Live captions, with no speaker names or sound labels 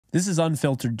This is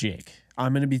Unfiltered Jake.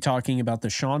 I'm going to be talking about the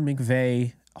Sean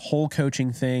McVay whole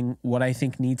coaching thing, what I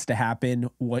think needs to happen,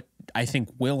 what I think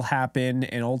will happen,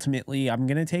 and ultimately I'm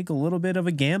going to take a little bit of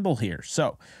a gamble here.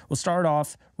 So we'll start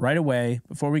off right away.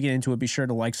 Before we get into it, be sure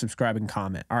to like, subscribe, and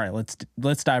comment. All right,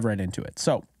 let's dive right into it.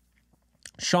 So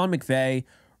Sean McVay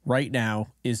right now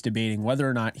is debating whether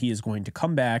or not he is going to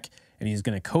come back and he's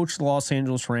going to coach the Los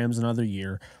Angeles Rams another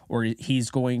year, or he's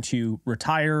going to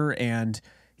retire. And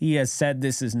he has said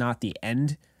this is not the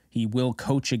end. He will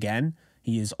coach again.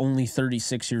 He is only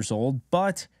 36 years old,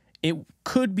 but it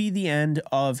could be the end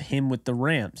of him with the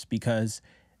Rams because,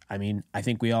 I mean, I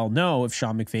think we all know if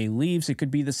Sean McVay leaves, it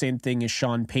could be the same thing as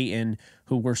Sean Payton,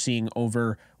 who we're seeing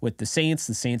over with the Saints.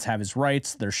 The Saints have his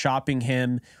rights. They're shopping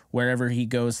him. Wherever he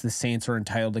goes, the Saints are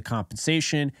entitled to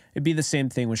compensation. It'd be the same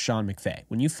thing with Sean McVay.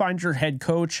 When you find your head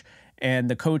coach and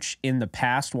the coach in the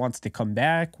past wants to come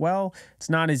back, well, it's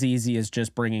not as easy as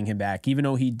just bringing him back, even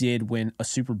though he did win a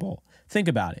Super Bowl. Think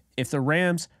about it. If the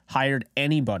Rams hired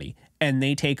anybody and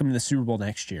they take him to the Super Bowl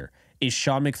next year, is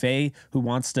Sean McVay, who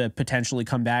wants to potentially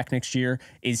come back next year,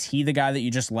 is he the guy that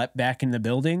you just let back in the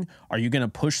building? Are you going to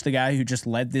push the guy who just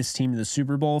led this team to the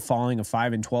Super Bowl following a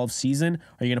 5-12 season?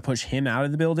 Are you going to push him out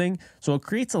of the building? So it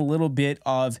creates a little bit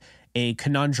of a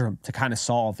conundrum to kind of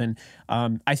solve. And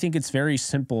I think it's very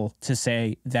simple to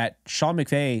say that Sean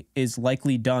McVay is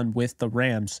likely done with the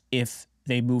Rams if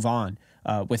they move on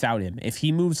without him. If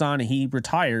he moves on and he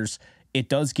retires, it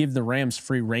does give the Rams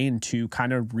free reign to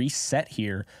kind of reset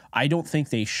here. I don't think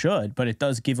they should, but it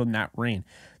does give them that reign.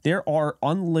 There are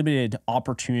unlimited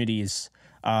opportunities,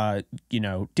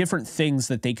 different things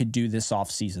that they could do this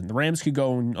offseason. The Rams could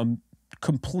go in a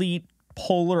complete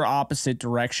polar opposite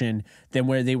direction than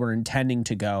where they were intending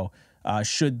to go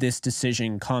should this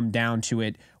decision come down to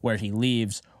it where he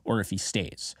leaves or if he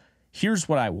stays. Here's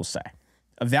what I will say.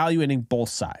 Evaluating both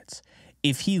sides.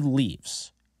 If he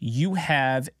leaves, you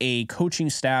have a coaching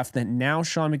staff that now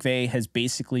Sean McVay has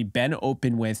basically been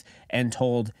open with and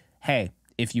told, hey,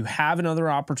 if you have another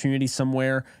opportunity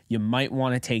somewhere, you might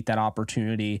want to take that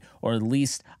opportunity, or at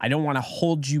least I don't want to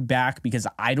hold you back because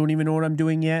I don't even know what I'm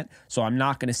doing yet. So I'm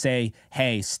not going to say,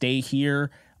 hey, stay here.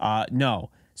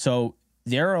 No. So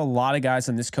there are a lot of guys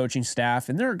on this coaching staff,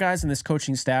 and there are guys on this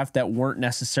coaching staff that weren't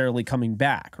necessarily coming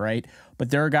back, right? But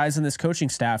there are guys on this coaching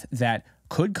staff that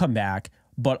could come back,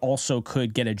 but also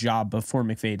could get a job before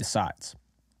McVay decides.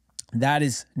 That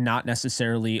is not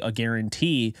necessarily a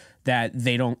guarantee that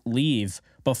they don't leave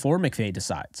before McVay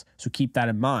decides. So keep that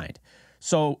in mind.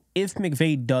 So if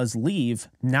McVay does leave,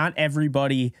 not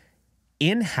everybody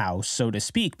in-house, so to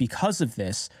speak, because of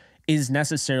this, is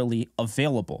necessarily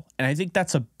available. And I think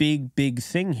that's a big, big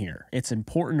thing here. It's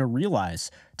important to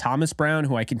realize Thomas Brown,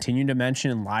 who I continue to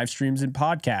mention in live streams and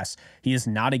podcasts, he is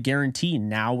not a guarantee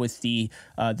now with the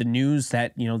news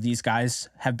that, these guys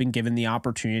have been given the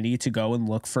opportunity to go and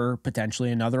look for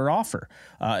potentially another offer,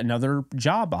 another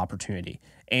job opportunity.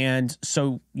 And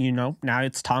so, now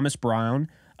it's Thomas Brown.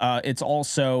 It's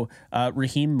also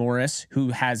Raheem Morris,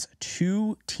 who has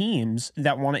two teams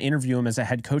that want to interview him as a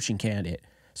head coaching candidate.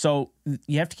 So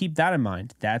you have to keep that in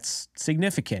mind. That's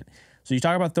significant. So you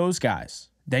talk about those guys.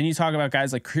 Then you talk about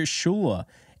guys like Chris Shula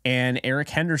and Eric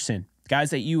Henderson, guys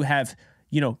that you have,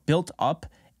 built up,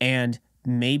 and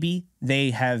maybe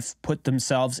they have put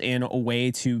themselves in a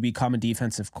way to become a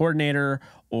defensive coordinator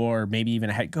or maybe even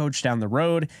a head coach down the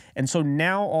road. And so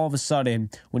now all of a sudden,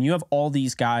 when you have all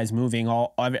these guys moving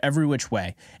every which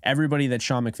way, everybody that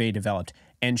Sean McVay developed,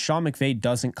 and Sean McVay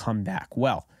doesn't come back,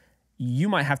 well, you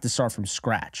might have to start from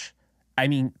scratch. I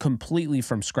mean, completely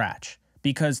from scratch,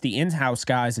 because the in-house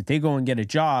guys, if they go and get a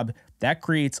job, that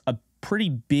creates a pretty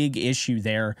big issue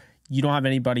there. You don't have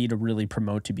anybody to really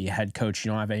promote to be a head coach.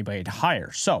 You don't have anybody to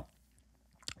hire. So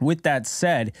with that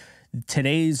said,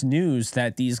 today's news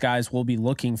that these guys will be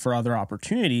looking for other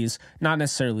opportunities, not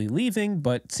necessarily leaving,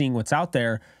 but seeing what's out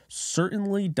there,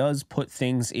 certainly does put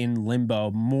things in limbo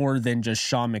more than just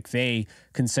Sean McVay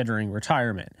considering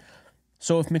retirement.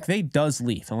 So if McVay does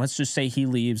leave, and let's just say he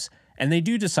leaves, and they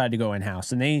do decide to go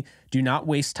in-house, and they do not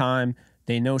waste time,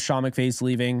 they know Sean McVay's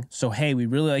leaving, so hey, we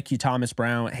really like you, Thomas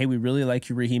Brown. Hey, we really like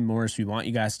you, Raheem Morris. We want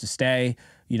you guys to stay.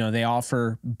 They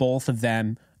offer both of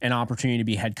them an opportunity to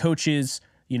be head coaches,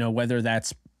 whether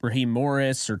that's Raheem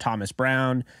Morris or Thomas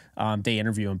Brown. They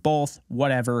interview them both,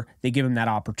 whatever. They give him that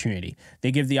opportunity.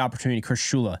 They give the opportunity to Chris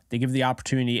Shula. They give the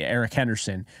opportunity to Eric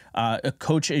Henderson.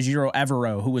 Coach Ejiro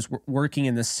Evero, who was working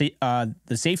in the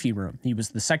safety room. He was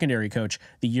the secondary coach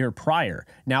the year prior.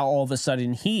 Now, all of a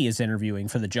sudden, he is interviewing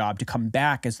for the job to come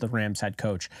back as the Rams head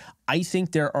coach. I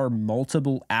think there are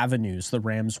multiple avenues the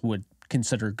Rams would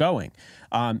consider going.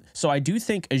 So I do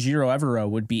think Ejiro Evero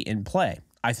would be in play.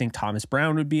 I think Thomas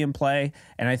Brown would be in play,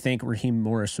 and I think Raheem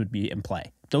Morris would be in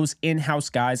play. Those in-house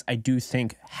guys, I do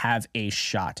think, have a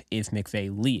shot if McVay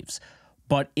leaves.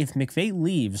 But if McVay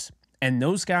leaves and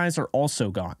those guys are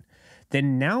also gone,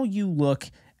 then now you look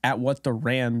at what the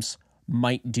Rams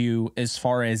might do as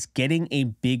far as getting a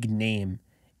big name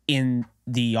in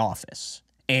the office.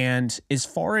 And as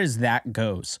far as that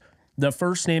goes, the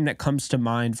first name that comes to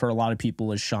mind for a lot of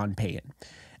people is Sean Payton.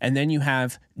 And then you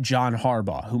have John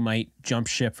Harbaugh, who might jump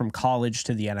ship from college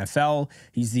to the NFL.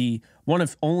 He's the one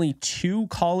of only 2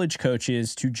 college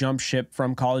coaches to jump ship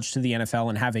from college to the NFL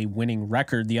and have a winning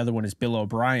record. The other one is Bill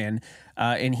O'Brien,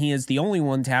 and he is the only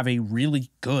one to have a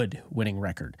really good winning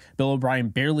record. Bill O'Brien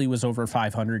barely was over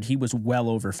 500. He was well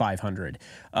over 500.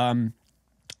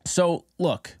 So,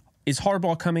 look, is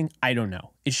Harbaugh coming? I don't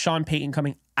know. Is Sean Payton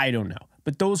coming? I don't know.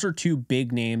 But those are 2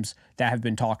 big names that have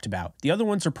been talked about. The other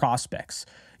ones are prospects.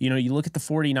 You know, you look at the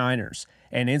 49ers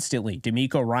and instantly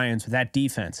DeMeco Ryans with that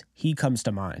defense, he comes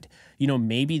to mind. You know,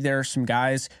 maybe there are some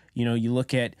guys, you know, you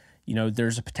look at, you know,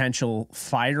 there's a potential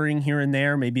firing here and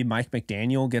there. Maybe Mike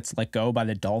McDaniel gets let go by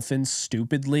the Dolphins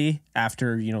stupidly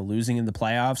after, you know, losing in the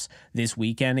playoffs this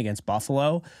weekend against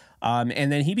Buffalo.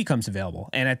 And then he becomes available.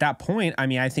 And at that point, I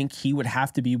mean, I think he would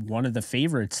have to be one of the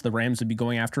favorites. The Rams would be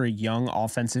going after a young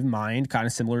offensive mind, kind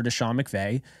of similar to Sean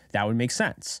McVay. That would make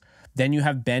sense. Then you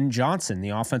have Ben Johnson, the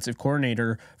offensive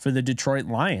coordinator for the Detroit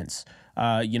Lions.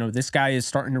 You know, this guy is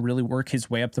starting to really work his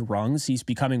way up the rungs. He's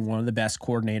becoming one of the best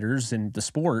coordinators in the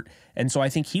sport. And so I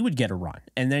think he would get a run.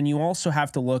 And then you also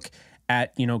have to look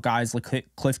at, you know, guys like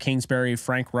Cliff Kingsbury,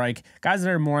 Frank Reich, guys that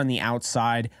are more on the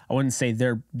outside. I wouldn't say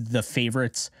they're the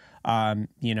favorites.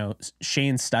 You know,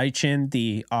 Shane Steichen,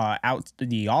 the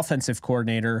offensive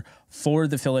coordinator for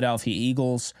the Philadelphia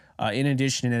Eagles. In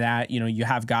addition to that, you know, you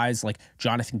have guys like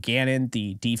Jonathan Gannon,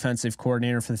 the defensive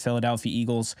coordinator for the Philadelphia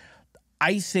Eagles.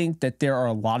 I think that there are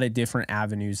a lot of different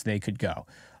avenues they could go.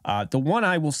 The one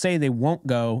I will say they won't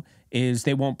go is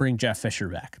they won't bring Jeff Fisher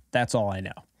back. That's all I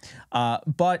know.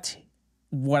 But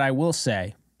what I will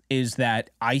say is that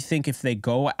I think if they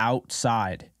go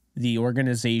outside the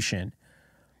organization,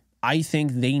 I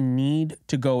think they need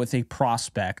to go with a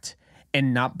prospect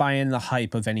and not buy in the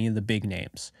hype of any of the big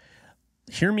names.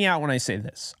 Hear me out when I say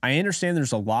this. I understand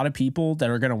there's a lot of people that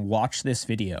are going to watch this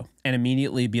video and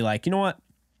immediately be like, you know what?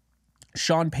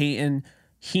 Sean Payton,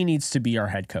 he needs to be our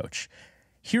head coach.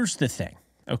 Here's the thing,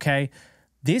 okay?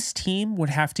 This team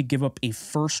would have to give up a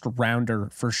first rounder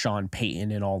for Sean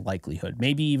Payton in all likelihood.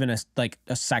 Maybe even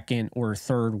a second or a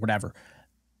third, whatever.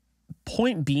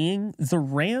 Point being, the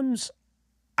Rams,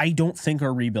 I don't think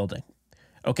are rebuilding.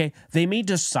 Okay, they may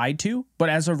decide to, but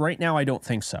as of right now, I don't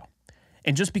think so.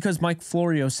 And just because Mike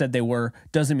Florio said they were,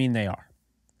 doesn't mean they are.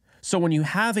 So when you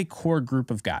have a core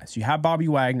group of guys, you have Bobby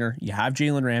Wagner, you have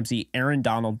Jalen Ramsey, Aaron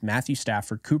Donald, Matthew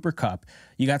Stafford, Cooper Kupp,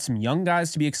 you got some young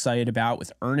guys to be excited about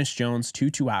with Ernest Jones,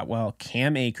 Tutu Atwell,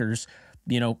 Cam Akers,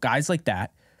 you know, guys like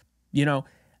that. You know,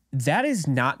 that is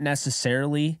not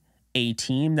necessarily a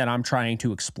team that I'm trying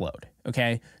to explode.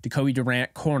 Okay, Jacoby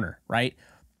Durant, corner, right?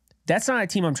 That's not a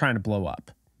team I'm trying to blow up.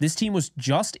 This team was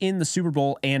just in the Super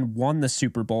Bowl and won the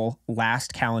Super Bowl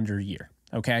last calendar year,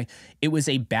 okay? It was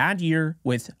a bad year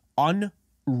with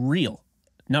unreal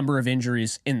number of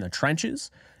injuries in the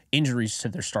trenches, injuries to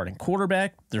their starting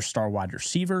quarterback, their star wide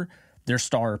receiver, their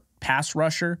star pass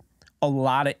rusher, a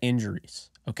lot of injuries,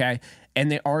 okay?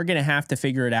 And they are going to have to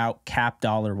figure it out cap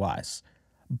dollar-wise.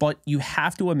 But you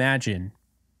have to imagine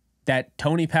that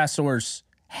Tony Pastore's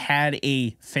had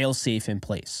a fail-safe in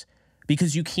place,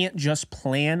 because you can't just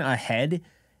plan ahead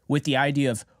with the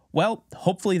idea of, well,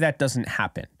 hopefully that doesn't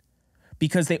happen,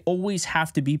 because they always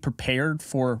have to be prepared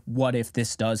for what if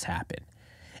this does happen.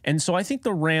 And so I think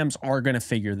the Rams are going to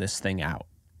figure this thing out.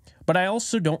 But I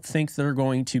also don't think they're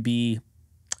going to be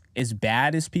as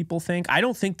bad as people think. I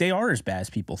don't think they are as bad as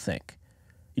people think.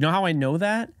 You know how I know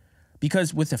that?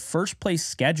 Because with the first place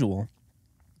schedule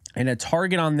and a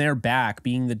target on their back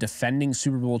being the defending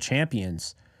Super Bowl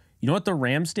champions, you know what the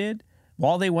Rams did?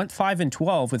 While they went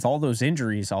 5-12 with all those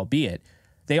injuries, albeit,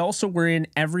 they also were in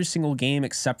every single game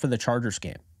except for the Chargers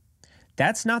game.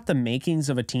 That's not the makings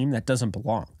of a team that doesn't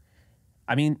belong.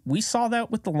 I mean, we saw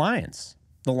that with the Lions.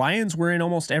 The Lions were in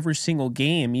almost every single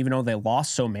game, even though they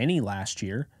lost so many last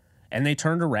year, and they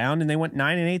turned around and they went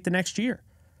 9-8 the next year.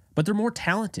 But they're more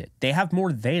talented. They have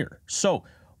more there. So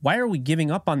why are we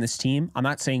giving up on this team? I'm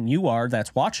not saying you are,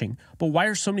 that's watching, but why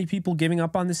are so many people giving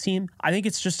up on this team? I think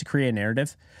it's just to create a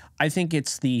narrative. I think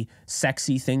it's the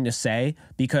sexy thing to say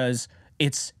because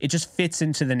it just fits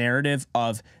into the narrative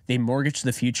of they mortgage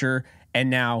the future and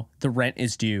now the rent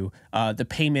is due. The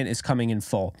payment is coming in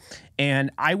full.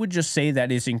 And I would just say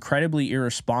that is incredibly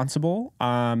irresponsible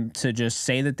to just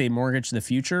say that they mortgage the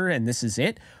future and this is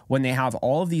it, when they have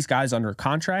all of these guys under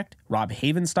contract. Rob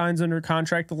Havenstein's under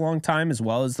contract a long time, as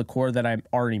well as the core that I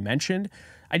already mentioned.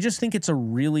 I just think it's a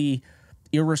really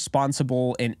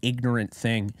irresponsible and ignorant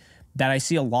thing that I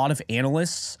see a lot of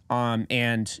analysts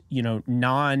and, you know,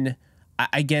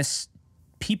 I guess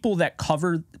people that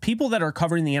are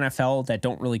covering the NFL that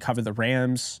don't really cover the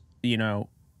Rams, you know,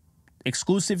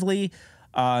 exclusively,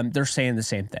 they're saying the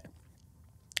same thing.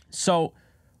 So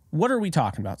what are we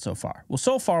talking about so far? Well,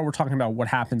 so far we're talking about what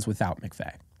happens without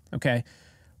McVay. Okay.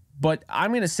 But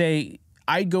I'm going to say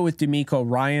I'd go with DeMeco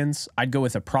Ryans. I'd go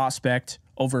with a prospect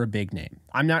over a big name.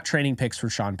 I'm not trading picks for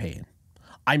Sean Payton.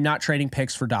 I'm not trading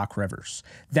picks for Doc Rivers.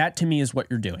 That to me is what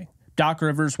you're doing. Doc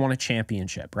Rivers won a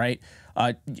championship, right?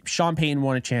 Sean Payton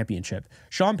won a championship.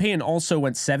 Sean Payton also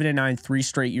went 7-9 3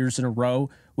 straight years in a row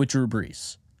with Drew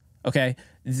Brees. Okay,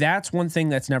 that's one thing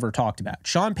that's never talked about.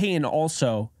 Sean Payton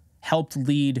also helped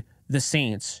lead the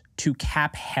Saints to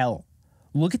cap hell.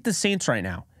 Look at the Saints right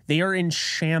now. They are in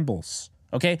shambles.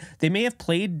 Okay, they may have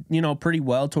played, you know, pretty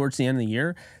well towards the end of the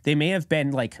year. They may have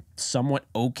been like somewhat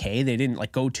okay. They didn't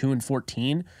like go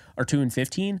 2-14 or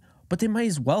 2-15, but they might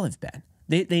as well have been.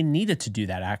 They needed to do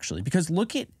that actually, because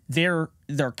look at their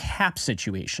cap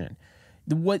situation.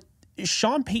 What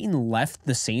Sean Payton left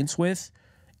the Saints with,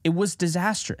 it was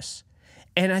disastrous.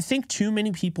 And I think too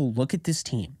many people look at this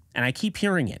team, and I keep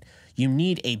hearing it. You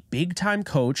need a big time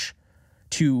coach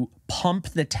to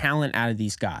pump the talent out of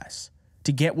these guys,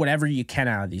 to get whatever you can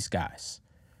out of these guys.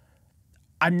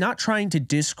 I'm not trying to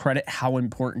discredit how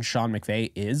important Sean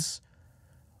McVay is,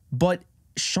 but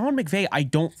Sean McVay, I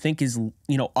don't think is,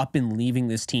 you know, up and leaving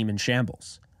this team in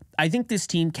shambles. I think this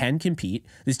team can compete.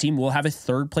 This team will have a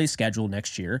third place schedule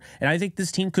next year. And I think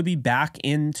this team could be back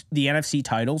in the NFC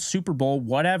title, Super Bowl,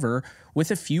 whatever, with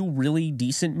a few really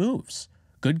decent moves.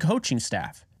 Good coaching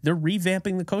staff. They're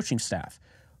revamping the coaching staff.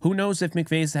 Who knows if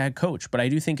McVay is the head coach, but I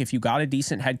do think if you got a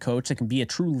decent head coach that can be a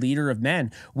true leader of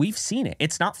men, we've seen it.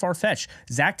 It's not far-fetched.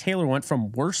 Zach Taylor went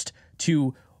from worst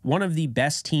to one of the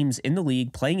best teams in the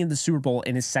league, playing in the Super Bowl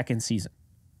in his second season.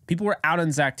 People were out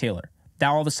on Zach Taylor.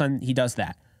 Now all of a sudden he does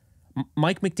that.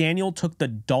 Mike McDaniel took the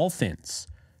Dolphins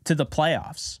to the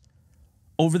playoffs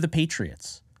over the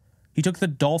Patriots. He took the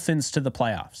Dolphins to the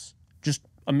playoffs. Just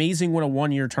amazing what a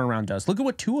one-year turnaround does. Look at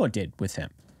what Tua did with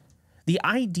him. The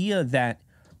idea that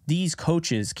these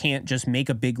coaches can't just make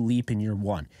a big leap in year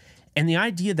one. And the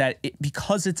idea that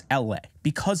because it's LA,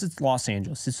 because it's Los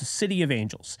Angeles, it's the city of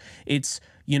angels, it's,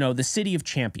 you know, the city of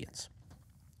champions,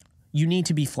 you need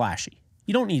to be flashy.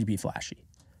 You don't need to be flashy.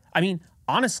 I mean,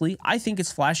 honestly, I think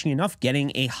it's flashy enough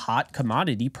getting a hot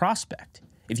commodity prospect.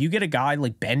 If you get a guy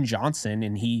like Ben Johnson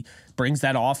and he brings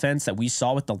that offense that we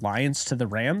saw with the Lions to the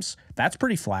Rams, that's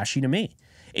pretty flashy to me.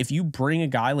 If you bring a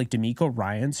guy like DeMeco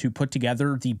Ryans, who put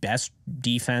together the best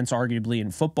defense arguably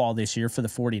in football this year for the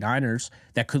 49ers,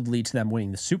 that could lead to them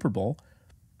winning the Super Bowl,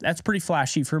 that's pretty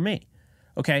flashy for me.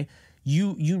 Okay?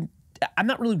 I'm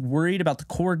not really worried about the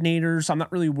coordinators. I'm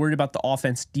not really worried about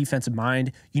the defensive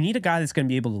mind. You need a guy that's going to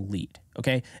be able to lead.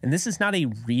 Okay? And this is not a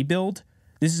rebuild.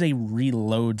 This is a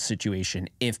reload situation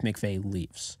if McVay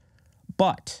leaves.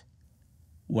 But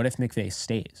what if McVay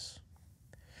stays?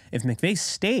 If McVay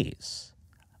stays,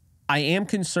 I am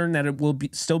concerned that it will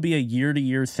still be a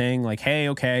year-to-year thing. Like, hey,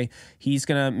 okay, he's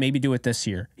going to maybe do it this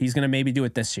year. He's going to maybe do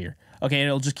it this year. Okay, and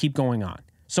it'll just keep going on.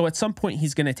 So at some point,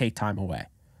 he's going to take time away.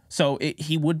 So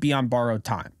he would be on borrowed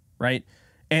time, right?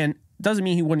 And doesn't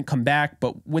mean he wouldn't come back,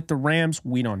 but with the Rams,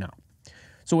 we don't know.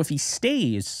 So if he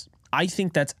stays, I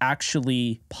think that's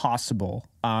actually possible,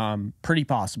 pretty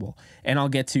possible. And I'll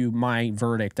get to my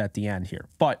verdict at the end here.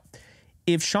 But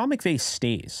if Sean McVay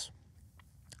stays,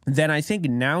 then I think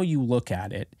now you look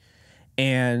at it,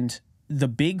 and the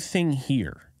big thing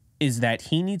here is that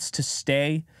he needs to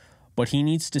stay, but he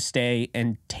needs to stay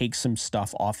and take some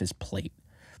stuff off his plate.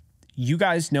 You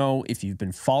guys know, if you've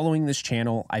been following this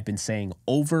channel, I've been saying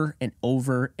over and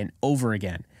over and over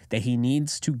again that he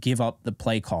needs to give up the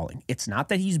play calling. It's not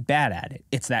that he's bad at it.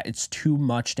 It's that it's too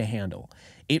much to handle.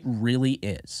 It really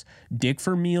is. Dick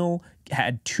Vermeil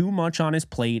had too much on his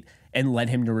plate and led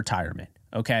him to retirement,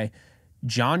 okay?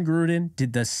 John Gruden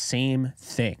did the same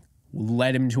thing,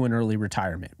 led him to an early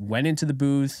retirement, went into the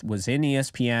booth, was in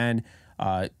ESPN,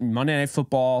 Monday Night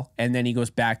Football, and then he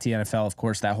goes back to the NFL, of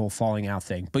course, that whole falling out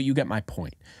thing. But you get my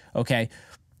point, okay?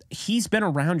 He's been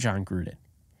around John Gruden.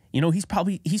 You know, he's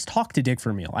talked to Dick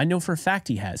Vermeil. I know for a fact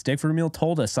he has. Dick Vermeil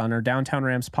told us on our Downtown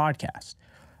Rams podcast.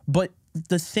 But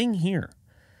the thing here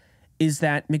is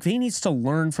that McVay needs to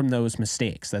learn from those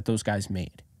mistakes that those guys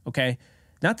made, okay?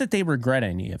 Not that they regret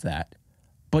any of that,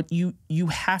 but you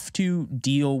have to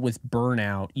deal with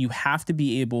burnout. You have to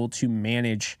be able to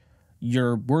manage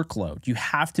your workload.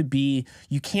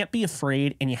 You can't be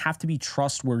afraid, and you have to be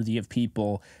trustworthy of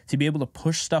people to be able to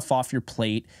push stuff off your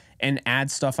plate and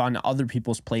add stuff on other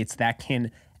people's plates that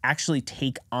can actually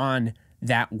take on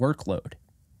that workload.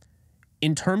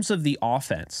 In terms of the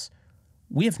offense,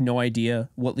 we have no idea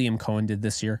what Liam Cohen did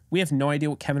this year. We have no idea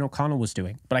what Kevin O'Connell was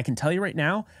doing. But I can tell you right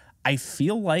now, I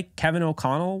feel like Kevin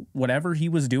O'Connell, whatever he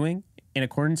was doing in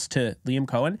accordance to Liam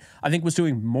Cohen, I think was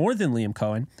doing more than Liam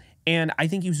Cohen. And I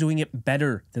think he was doing it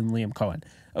better than Liam Cohen.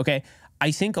 Okay.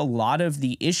 I think a lot of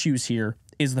the issues here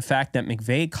is the fact that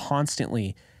McVay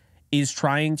constantly is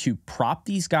trying to prop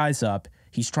these guys up.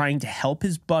 He's trying to help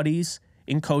his buddies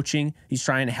in coaching. He's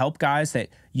trying to help guys that,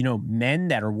 men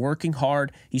that are working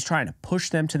hard. He's trying to push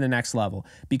them to the next level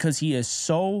because he is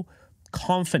so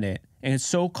confident and is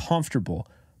so comfortable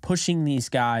pushing these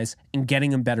guys and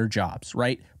getting them better jobs,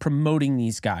 right? Promoting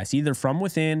these guys either from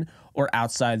within or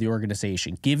outside the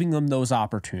organization, giving them those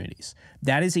opportunities.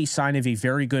 That is a sign of a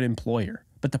very good employer.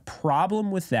 But the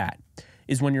problem with that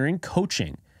is when you're in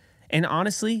coaching, and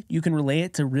honestly, you can relate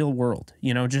it to real world,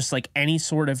 just like any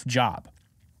sort of job.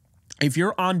 If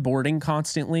you're onboarding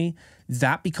constantly,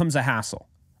 that becomes a hassle.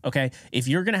 Okay. If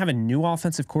you're going to have a new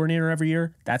offensive coordinator every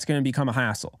year, that's going to become a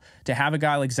hassle. To have a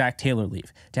guy like Zach Taylor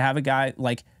leave, to have a guy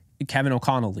like Kevin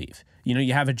O'Connell leave,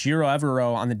 you have a Giro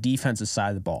Evero on the defensive side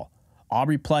of the ball,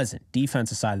 Aubrey Pleasant,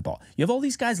 defensive side of the ball. You have all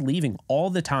these guys leaving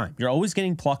all the time. You're always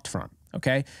getting plucked from.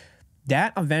 Okay.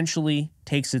 That eventually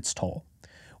takes its toll.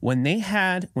 When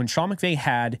Sean McVay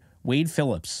had Wade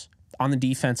Phillips on the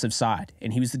defensive side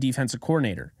and he was the defensive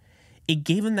coordinator, it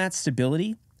gave him that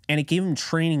stability and it gave him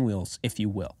training wheels, if you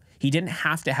will. He didn't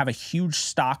have to have a huge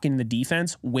stock in the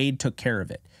defense. Wade took care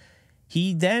of it.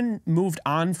 He then moved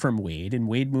on from Wade, and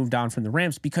Wade moved on from the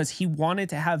Rams because he wanted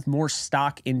to have more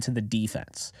stock into the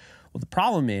defense. Well, the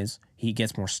problem is he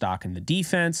gets more stock in the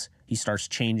defense. He starts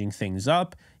changing things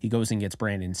up. He goes and gets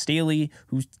Brandon Staley,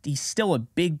 he's still a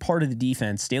big part of the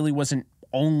defense. Staley wasn't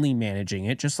only managing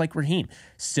it, just like Raheem,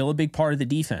 still a big part of the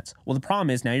defense. Well, the problem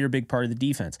is now you're a big part of the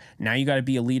defense. Now you got to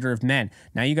be a leader of men.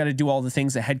 Now you got to do all the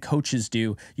things that head coaches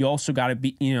do. You also got to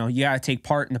be, you got to take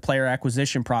part in the player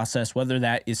acquisition process, whether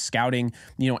that is scouting,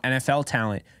 NFL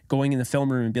talent, going in the film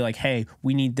room and be like, hey,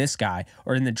 we need this guy,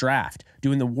 or in the draft,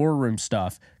 doing the war room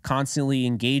stuff, constantly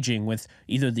engaging with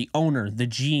either the owner, the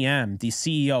GM, the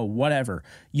CEO, whatever.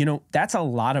 That's a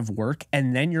lot of work.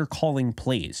 And then you're calling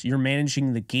plays. You're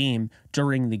managing the game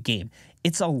during the game.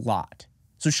 It's a lot.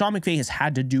 So Sean McVay has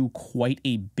had to do quite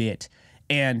a bit.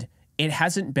 And it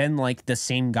hasn't been like the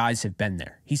same guys have been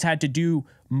there. He's had to do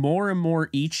more and more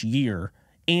each year,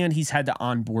 and he's had to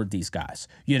onboard these guys.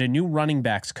 You had a new running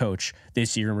backs coach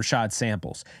this year in Rashad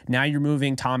Samples. Now you're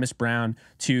moving Thomas Brown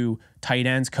to tight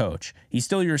ends coach. He's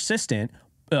still your assistant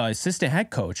head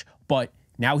coach, but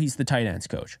now he's the tight ends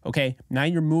coach. Okay, now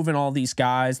you're moving all these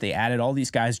guys. They added all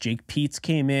these guys. Jake Peets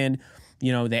came in.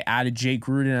 They added Jake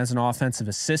Gruden as an offensive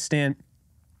assistant.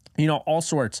 All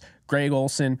sorts. Greg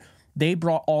Olson. They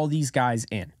brought all these guys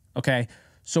in. Okay.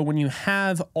 So when you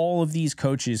have all of these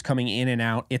coaches coming in and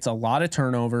out, it's a lot of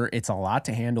turnover. It's a lot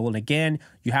to handle. And again,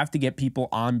 you have to get people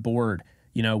on board,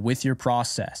 with your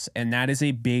process. And that is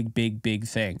a big, big, big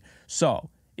thing. So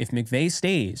if McVay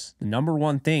stays, the number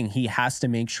one thing he has to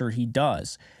make sure he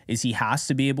does is he has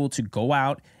to be able to go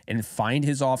out and find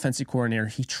his offensive coordinator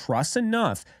he trusts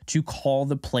enough to call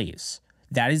the plays.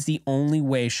 That is the only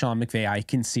way Sean McVay I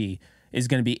can see is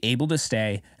going to be able to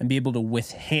stay and be able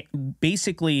to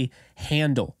basically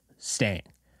handle staying.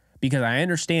 Because I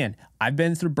understand I've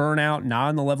been through burnout, not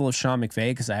on the level of Sean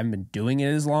McVay because I haven't been doing it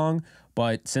as long,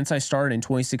 but since I started in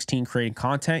 2016 creating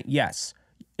content, yes,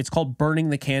 it's called burning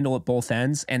the candle at both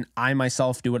ends, and I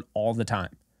myself do it all the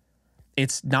time.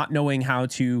 It's not knowing how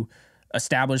to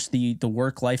establish the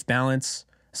work-life balance,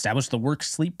 establish the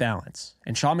work-sleep balance,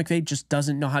 and Sean McVay just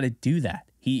doesn't know how to do that.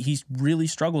 He really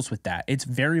struggles with that. It's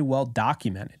very well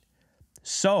documented.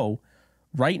 So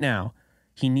right now,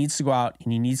 he needs to go out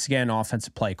and he needs to get an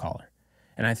offensive play caller.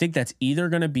 And I think that's either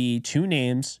going to be two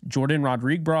names. Jordan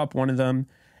Rodriguez brought up one of them,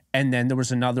 and then there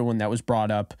was another one that was brought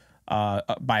up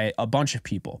by a bunch of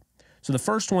people. So the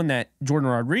first one that Jordan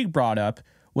Rodriguez brought up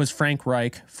was Frank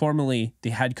Reich, formerly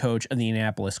the head coach of the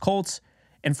Indianapolis Colts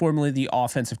and formerly the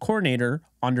offensive coordinator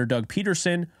under Doug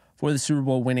Peterson for the Super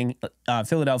Bowl winning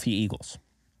Philadelphia Eagles.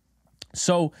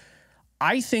 So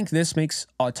I think this makes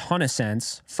a ton of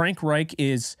sense. Frank Reich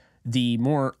is the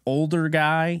more older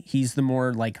guy. He's the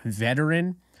more like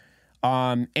veteran.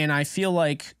 And I feel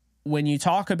like when you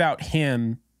talk about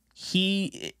him,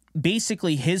 he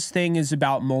basically his thing is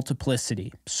about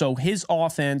multiplicity. So his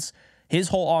offense, his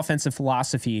whole offensive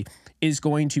philosophy is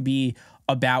going to be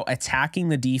about attacking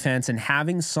the defense and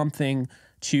having something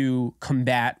to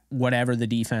combat whatever the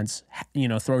defense,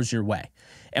 throws your way.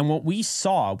 And what we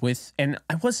saw and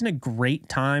it wasn't a great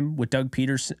time with Doug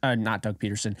Peterson, not Doug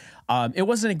Peterson. It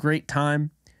wasn't a great time,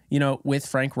 with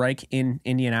Frank Reich in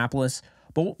Indianapolis.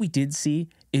 But what we did see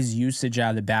is usage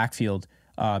out of the backfield,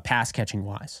 pass catching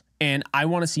wise. And I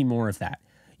want to see more of that.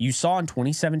 You saw in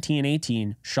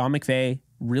 2017-18, Sean McVay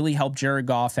really helped Jared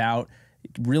Goff out,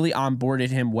 really onboarded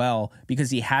him well because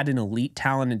he had an elite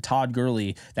talent in Todd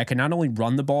Gurley that could not only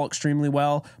run the ball extremely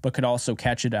well, but could also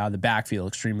catch it out of the backfield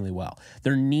extremely well.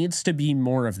 There needs to be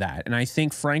more of that. And I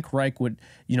think Frank Reich would,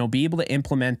 be able to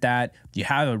implement that. You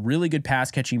have a really good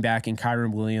pass catching back in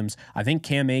Kyren Williams. I think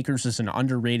Cam Akers is an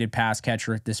underrated pass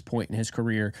catcher at this point in his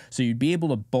career. So you'd be able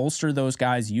to bolster those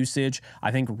guys' usage.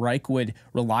 I think Reich would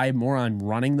rely more on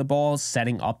running the ball,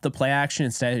 setting up the play action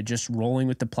instead of just rolling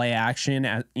with the play action,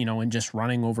 and just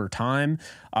running over time.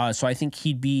 So I think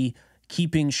he'd be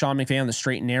keeping Sean McVay on the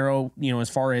straight and narrow, as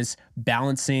far as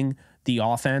balancing the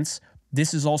offense.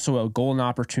 This is also a golden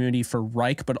opportunity for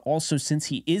Reich, but also since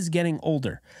he is getting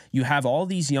older, you have all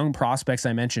these young prospects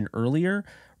I mentioned earlier.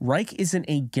 Reich isn't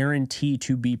a guarantee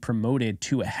to be promoted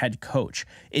to a head coach.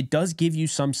 It does give you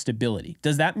some stability.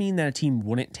 Does that mean that a team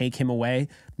wouldn't take him away?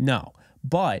 No,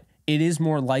 but it is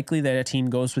more likely that a team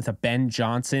goes with a Ben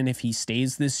Johnson if he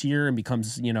stays this year and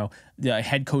becomes, the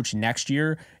head coach next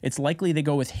year. It's likely they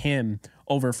go with him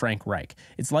over Frank Reich.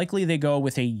 It's likely they go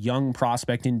with a young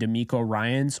prospect in D'Amico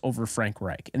Ryans over Frank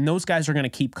Reich. And those guys are going to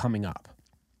keep coming up.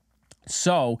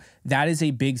 So that is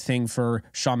a big thing for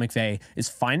Sean McVay, is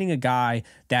finding a guy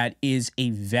that is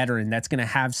a veteran that's going to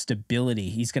have stability.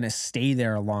 He's going to stay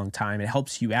there a long time. It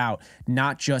helps you out,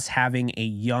 not just having a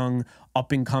young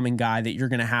up-and-coming guy that you're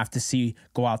going to have to see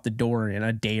go out the door in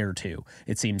a day or two,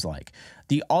 it seems like.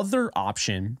 The other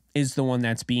option is the one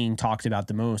that's being talked about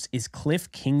the most, is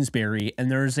Cliff Kingsbury, and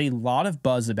there's a lot of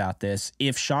buzz about this.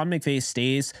 If Sean McVay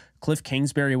stays, Cliff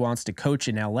Kingsbury wants to coach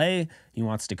in LA. He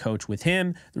wants to coach with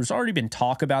him. There's already been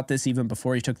talk about this even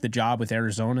before he took the job with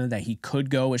Arizona, that he could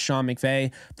go with Sean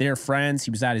McVay. They're friends.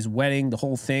 He was at his wedding, the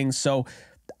whole thing. So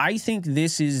I think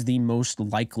this is the most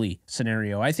likely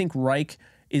scenario. I think Reich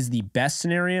is the best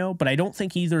scenario, but I don't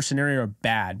think either scenario are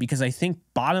bad, because I think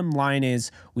bottom line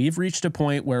is we've reached a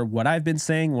point where what I've been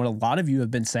saying, what a lot of you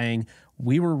have been saying,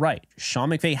 we were right. Sean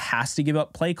McVay has to give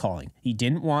up play calling. He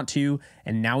didn't want to,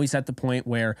 and now he's at the point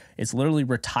where it's literally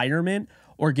retirement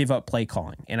or give up play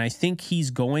calling. And I think he's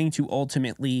going to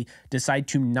ultimately decide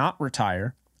to not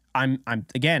retire.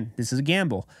 Again, this is a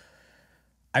gamble.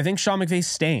 I think Sean McVay's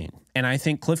staying, and I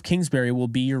think Cliff Kingsbury will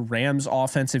be your Rams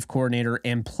offensive coordinator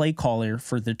and play caller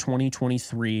for the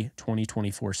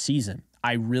 2023-2024 season.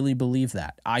 I really believe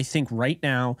that. I think right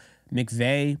now,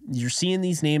 McVay, you're seeing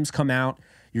these names come out.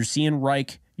 You're seeing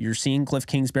Reich. You're seeing Cliff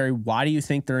Kingsbury. Why do you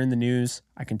think they're in the news?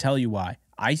 I can tell you why.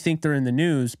 I think they're in the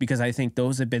news because I think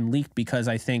those have been leaked, because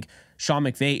I think Sean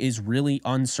McVay is really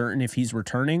uncertain if he's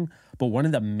returning. But one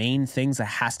of the main things that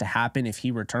has to happen if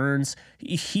he returns,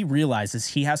 he realizes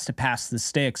he has to pass the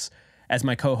sticks. As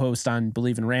my co-host on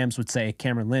Believe in Rams would say,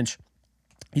 Cameron Lynch,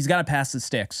 he's got to pass the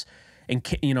sticks. And,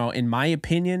 in my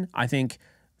opinion, I think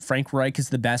Frank Reich is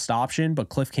the best option, but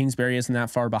Cliff Kingsbury isn't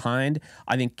that far behind.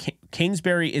 I think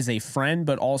Kingsbury is a friend,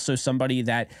 but also somebody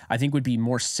that I think would be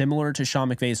more similar to Sean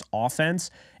McVay's offense.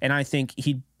 And I think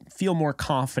he'd feel more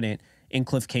confident in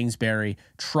Cliff Kingsbury,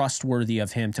 trustworthy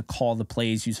of him to call the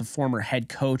plays. He's a former head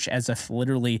coach as of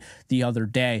literally the other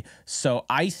day. So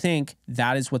I think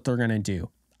that is what they're going to do.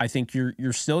 I think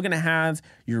you're still going to have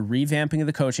your revamping of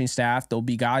the coaching staff. There'll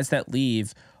be guys that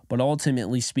leave, but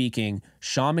ultimately speaking,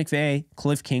 Sean McVay,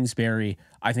 Cliff Kingsbury,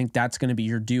 I think that's going to be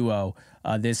your duo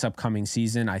this upcoming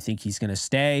season. I think he's going to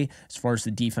stay. As far as the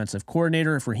defensive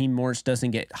coordinator, if Raheem Morris doesn't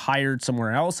get hired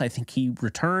somewhere else, I think he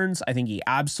returns. I think he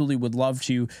absolutely would love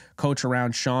to coach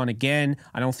around Sean again.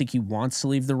 I don't think he wants to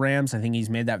leave the Rams. I think he's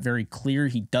made that very clear.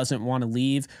 He doesn't want to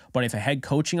leave. But if a head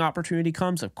coaching opportunity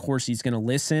comes, of course he's going to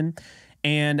listen.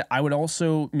 And I would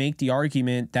also make the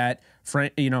argument that,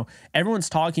 everyone's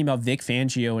talking about Vic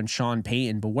Fangio and Sean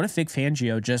Payton, but what if Vic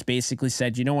Fangio just basically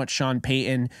said, you know what, Sean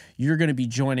Payton, you're going to be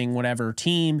joining whatever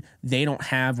team. They don't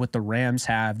have what the Rams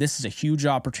have. This is a huge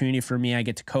opportunity for me. I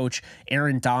get to coach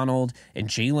Aaron Donald and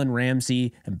Jalen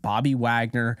Ramsey and Bobby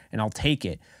Wagner, and I'll take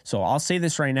it. So I'll say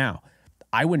this right now.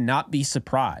 I would not be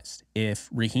surprised if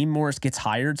Raheem Morris gets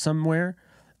hired somewhere.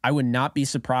 I would not be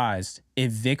surprised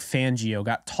if Vic Fangio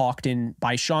got talked in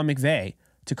by Sean McVay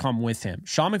to come with him.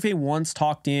 Sean McVay once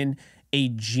talked in a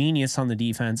genius on the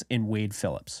defense in Wade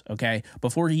Phillips, okay?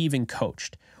 Before he even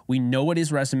coached. We know what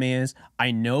his resume is.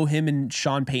 I know him and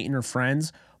Sean Payton are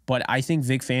friends, but I think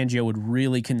Vic Fangio would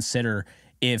really consider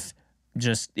if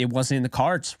just it wasn't in the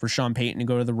cards for Sean Payton to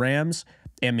go to the Rams,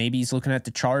 and maybe he's looking at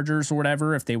the Chargers or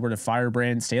whatever if they were to fire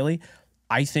Brandon Staley.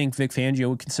 I think Vic Fangio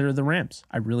would consider the Rams.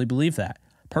 I really believe that.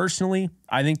 Personally,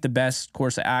 I think the best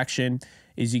course of action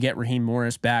is you get Raheem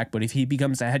Morris back, but if he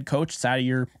becomes a head coach, it's out of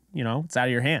your, it's out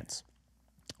of your hands.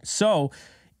 So,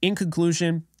 in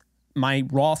conclusion, my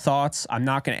raw thoughts, I'm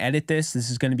not going to edit this.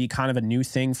 This is going to be kind of a new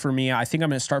thing for me. I think I'm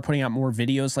going to start putting out more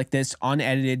videos like this,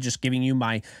 unedited, just giving you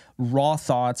my raw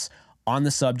thoughts on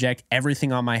the subject,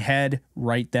 everything on my head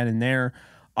right then and there.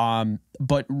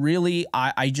 But really,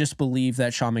 I just believe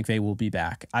that Sean McVay will be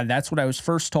back. That's what I was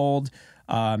first told.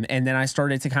 And then I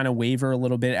started to kind of waver a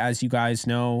little bit. As you guys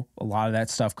know, a lot of that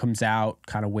stuff comes out,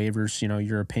 kind of wavers,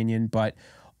 your opinion. But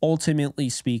ultimately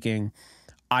speaking,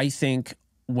 I think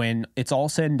when it's all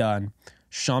said and done,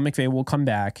 Sean McVay will come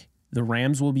back. The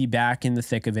Rams will be back in the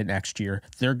thick of it next year.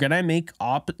 They're gonna make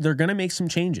some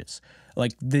changes.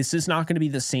 Like, this is not going to be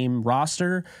the same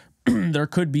roster. There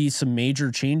could be some major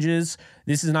changes.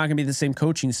 This is not going to be the same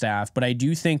coaching staff, but I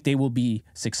do think they will be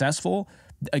successful.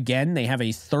 Again, they have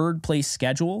a third place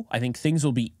schedule. I think things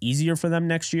will be easier for them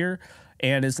next year.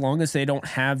 And as long as they don't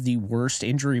have the worst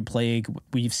injury plague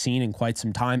we've seen in quite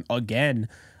some time, again,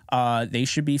 they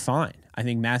should be fine. I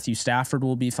think Matthew Stafford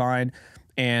will be fine,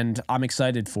 and I'm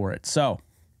excited for it. So,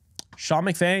 Sean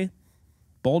McVay,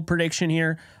 bold prediction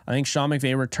here. I think Sean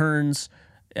McVay returns.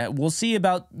 We'll see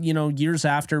about, years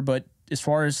after, but as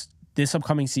far as this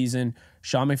upcoming season,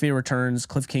 Sean McVay returns.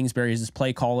 Cliff Kingsbury is his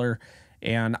play caller.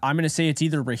 And I'm going to say it's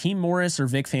either Raheem Morris or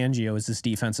Vic Fangio as this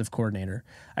defensive coordinator.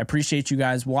 I appreciate you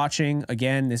guys watching.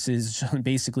 Again, this is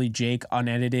basically Jake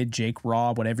unedited, Jake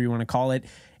raw, whatever you want to call it.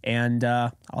 And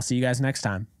I'll see you guys next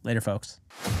time. Later, folks.